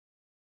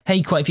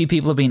Hey, quite a few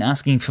people have been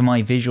asking for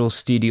my Visual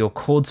Studio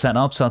Code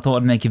setup, so I thought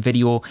I'd make a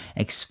video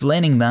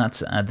explaining that,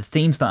 the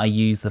themes that I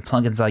use, the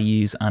plugins I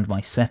use, and my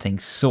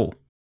settings. So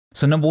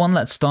number one,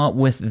 let's start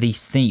with the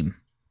theme.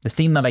 The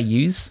theme that I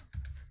use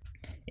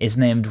is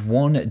named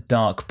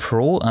OneDark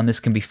Pro, and this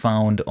can be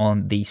found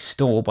on the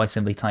store by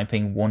simply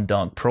typing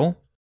OneDark Pro.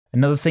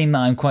 Another theme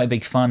that I'm quite a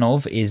big fan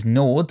of is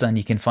Node, and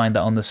you can find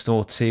that on the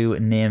store too,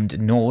 named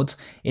Node.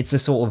 It's a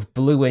sort of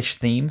bluish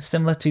theme,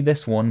 similar to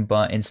this one,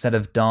 but instead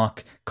of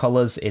dark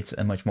colors, it's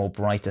a much more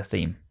brighter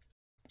theme.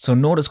 So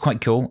Node is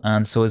quite cool,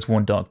 and so is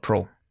OneDark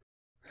Pro.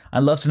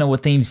 I'd love to know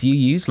what themes you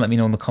use, let me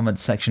know in the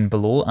comments section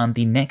below, and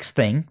the next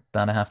thing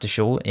that I have to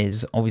show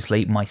is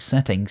obviously my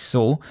settings.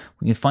 So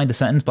we can find the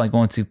settings by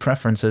going to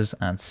Preferences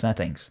and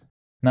Settings.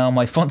 Now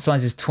my font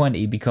size is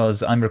 20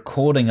 because I'm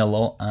recording a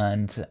lot,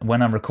 and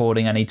when I'm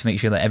recording I need to make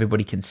sure that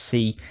everybody can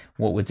see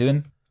what we're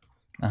doing.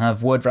 I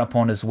have word wrap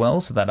on as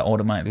well, so that it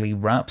automatically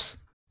wraps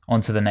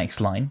onto the next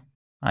line.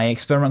 I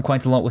experiment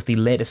quite a lot with the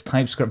latest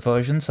TypeScript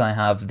versions. I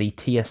have the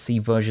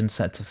tscVersion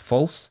set to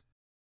false.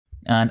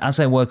 And as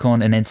I work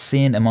on an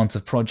insane amount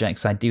of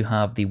projects, I do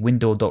have the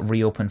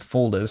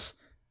window.reopenFolders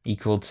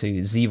equal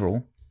to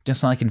 0,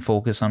 just so I can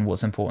focus on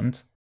what's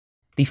important.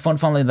 The font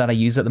family that I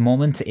use at the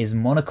moment is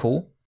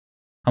Monaco.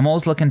 I'm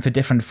always looking for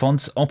different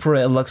fonts.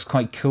 Operator looks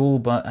quite cool,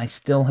 but I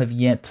still have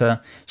yet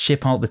to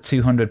ship out the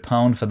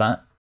 £200 for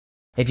that.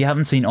 If you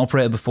haven't seen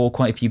Operator before,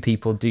 quite a few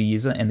people do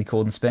use it in the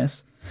coding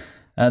space.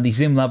 The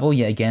zoom level,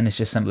 yet again, is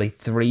just simply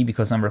 3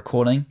 because I'm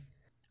recording.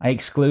 I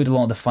exclude a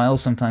lot of the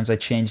files. Sometimes I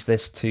change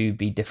this to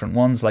be different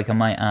ones, like I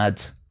might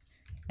add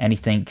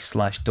anything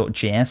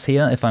 /.js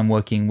here if I'm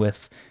working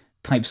with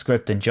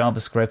TypeScript and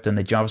JavaScript and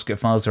the JavaScript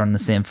files are in the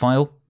same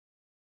file.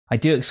 I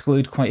do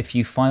exclude quite a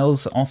few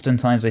files.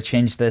 Oftentimes I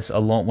change this a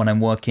lot when I'm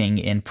working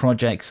in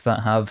projects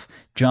that have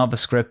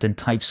JavaScript and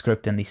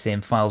TypeScript in the same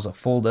files or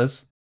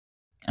folders.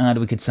 And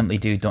we could simply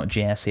do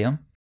 .js here,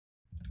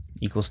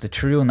 equals to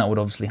true, and that would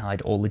obviously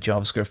hide all the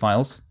JavaScript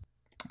files.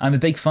 I'm a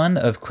big fan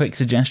of quick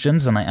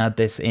suggestions, and I add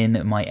this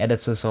in my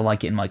editor, so I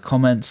like it in my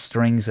comments,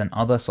 strings, and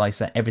other, so I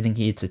set everything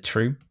here to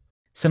true.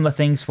 Similar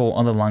things for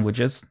other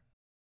languages.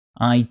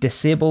 I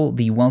disable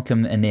the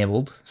welcome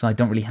enabled, so I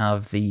don't really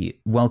have the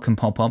welcome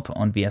pop-up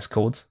on VS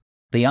Code.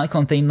 The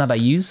icon theme that I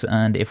use,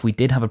 and if we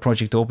did have a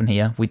project open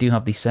here, we do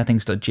have the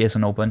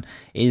settings.json open,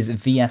 is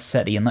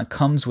vs-seti, and that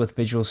comes with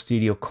Visual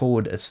Studio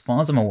Code as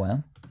far as I'm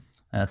aware.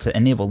 To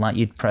enable that,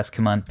 you'd press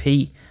Command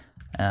P,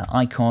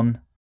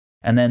 icon,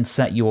 and then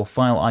set your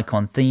file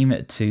icon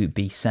theme to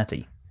be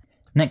seti.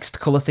 Next,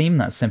 color theme,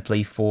 that's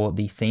simply for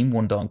the theme,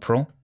 OneDark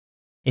Pro.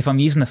 If I'm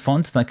using a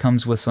font that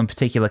comes with some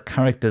particular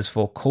characters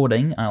for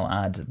coding, I'll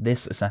add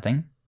this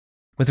setting.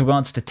 With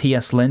regards to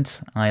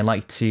tslint, I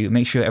like to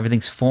make sure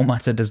everything's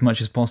formatted as much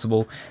as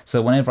possible,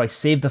 so whenever I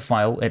save the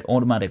file, it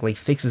automatically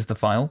fixes the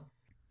file.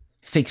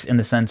 Fix in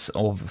the sense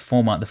of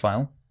format the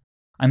file.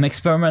 I'm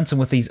experimenting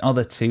with these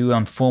other two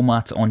on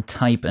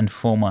FormatOnType and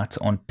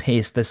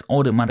FormatOnPaste. This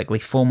automatically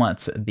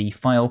formats the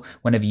file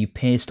whenever you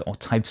paste or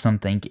type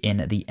something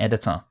in the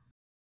editor.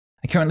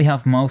 I currently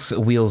have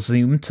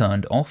MouseWheelZoom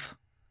turned off.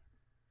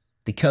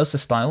 The cursor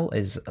style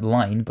is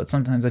line, but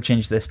sometimes I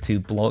change this to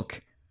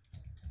block,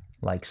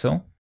 like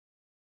so.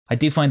 I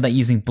do find that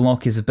using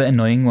block is a bit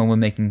annoying when we're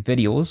making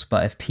videos,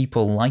 but if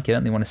people like it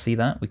and they want to see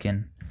that, we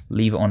can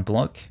leave it on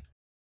block.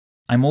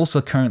 I'm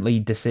also currently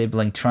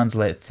disabling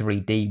Translate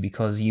 3D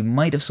because you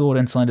might have saw it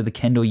inside of the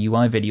Kendo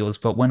UI videos,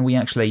 but when we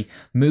actually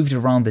moved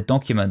around the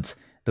document,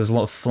 there was a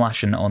lot of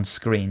flashing on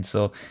screen.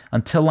 So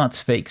until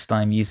that's fixed,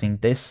 I'm using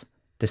this,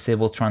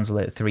 disable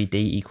Translate 3D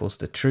equals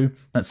to true.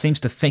 That seems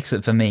to fix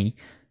it for me.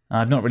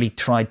 I've not really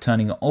tried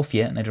turning it off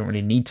yet, and I don't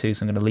really need to,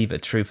 so I'm going to leave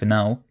it true for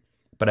now,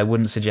 but I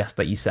wouldn't suggest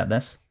that you set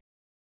this.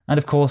 And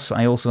of course,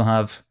 I also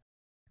have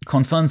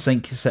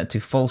confirmSync set to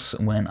false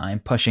when I'm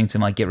pushing to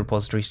my Git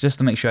repositories, just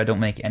to make sure I don't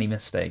make any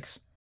mistakes.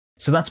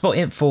 So that's about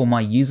it for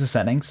my user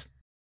settings.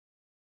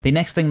 The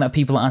next thing that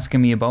people are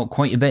asking me about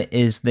quite a bit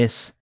is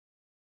this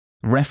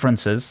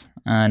references,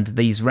 and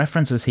these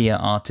references here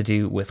are to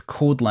do with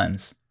code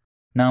lens.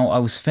 Now, I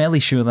was fairly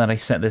sure that I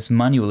set this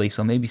manually,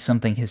 so maybe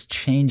something has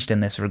changed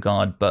in this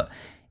regard, but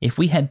if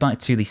we head back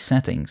to the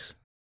settings,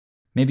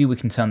 maybe we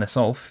can turn this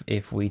off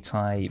if we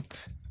type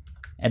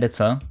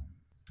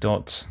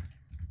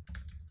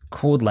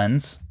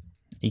editor.codelens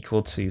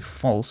equal to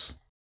false,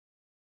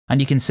 and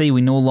you can see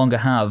we no longer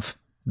have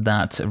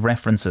that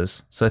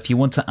references. So if you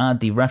want to add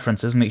the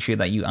references, make sure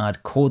that you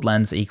add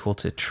codelens equal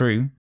to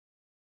true.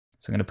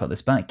 So I'm going to put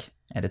this back.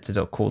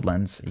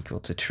 Editor.codelens equal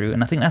to true,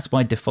 and I think that's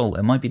by default.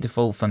 It might be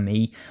default for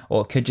me,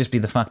 or it could just be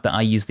the fact that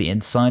I use the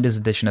insiders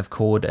edition of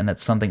code and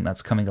it's something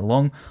that's coming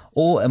along,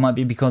 or it might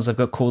be because I've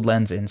got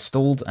codelens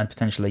installed and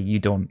potentially you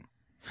don't.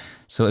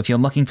 So if you're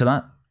looking for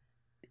that,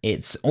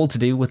 it's all to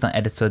do with that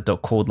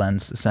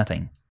editor.codelens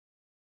setting.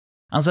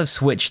 As I've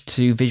switched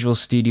to Visual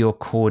Studio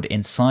Code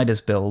Insiders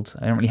build,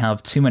 I don't really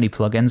have too many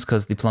plugins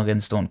because the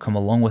plugins don't come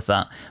along with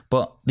that,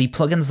 but the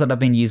plugins that I've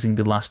been using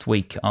the last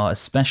week are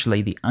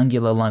especially the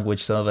Angular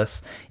language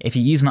service. If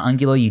you're using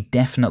Angular, you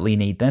definitely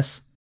need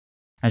this.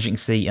 As you can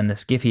see in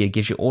this GIF here, it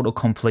gives you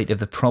autocomplete of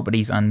the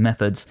properties and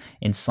methods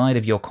inside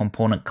of your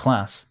component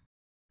class,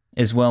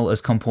 as well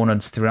as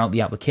components throughout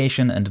the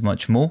application and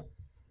much more.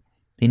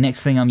 The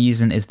next thing I'm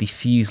using is the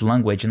Fuse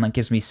language, and that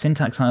gives me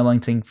syntax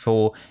highlighting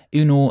for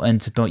Uno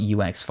and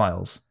 .ux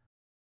files.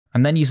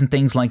 I'm then using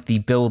things like the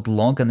build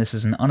log, and this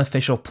is an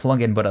unofficial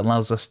plugin, but it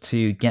allows us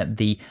to get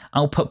the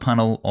output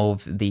panel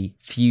of the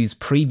Fuse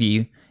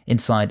preview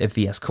inside of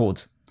VS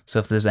Code. So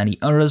if there's any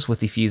errors with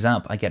the Fuse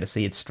app, I get to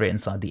see it straight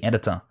inside the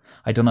editor.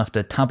 I don't have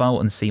to tab out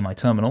and see my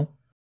terminal.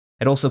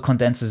 It also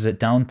condenses it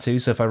down too,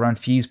 so if I run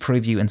Fuse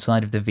preview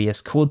inside of the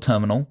VS Code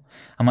terminal,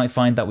 I might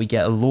find that we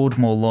get a load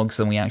more logs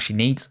than we actually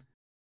need.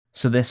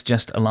 So this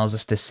just allows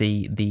us to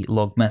see the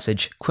log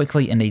message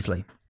quickly and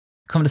easily.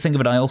 Come to think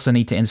of it, I also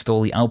need to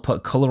install the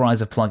Output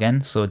Colorizer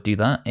plugin, so do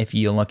that if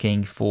you're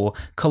looking for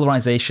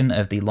colorization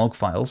of the log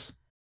files.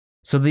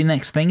 So the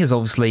next thing is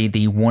obviously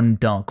the One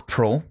Dark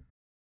Pro,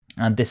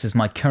 and this is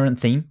my current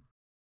theme.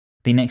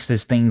 The next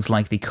is things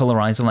like the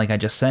Colorizer, like I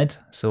just said.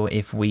 So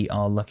if we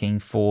are looking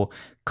for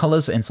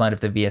colors inside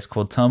of the VS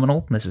Code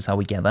terminal, this is how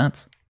we get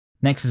that.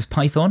 Next is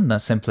Python,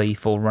 that's simply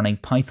for running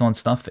Python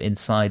stuff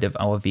inside of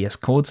our VS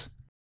Code.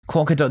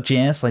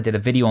 Quokka.js, I did a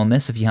video on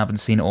this if you haven't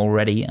seen it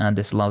already, and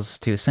this allows us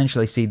to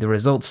essentially see the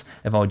results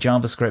of our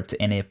JavaScript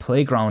in a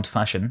playground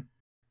fashion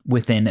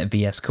within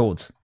VS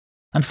Code.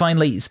 And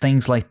finally, it's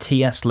things like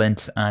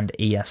tslint and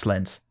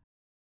ESLint.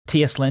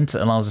 tslint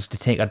allows us to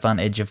take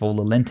advantage of all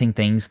the linting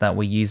things that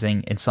we're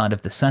using inside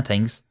of the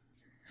settings,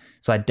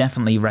 so I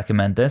definitely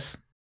recommend this.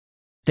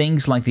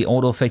 Things like the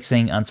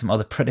auto-fixing and some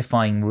other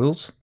prettifying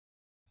rules.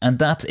 And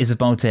that is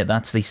about it.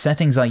 That's the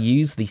settings I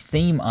use, the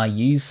theme I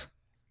use,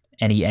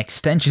 any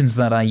extensions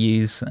that I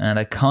use, and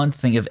I can't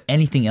think of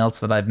anything else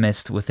that I've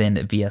missed within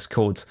VS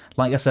Code.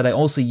 Like I said, I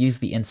also use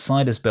the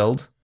Insiders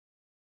build.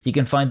 You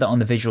can find that on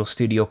the Visual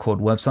Studio Code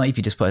website. If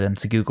you just put it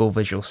into Google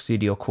Visual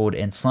Studio Code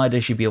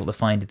Insiders, you'll be able to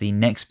find the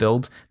next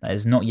build that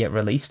is not yet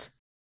released.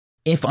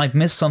 If I've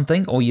missed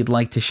something, or you'd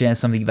like to share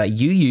something that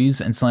you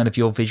use inside of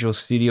your Visual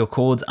Studio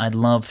Code, I'd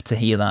love to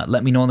hear that.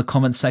 Let me know in the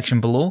comments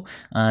section below.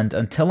 And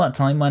until that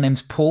time, my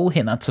name's Paul.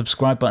 Hit that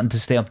subscribe button to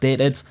stay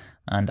updated,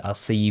 and I'll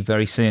see you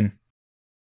very soon.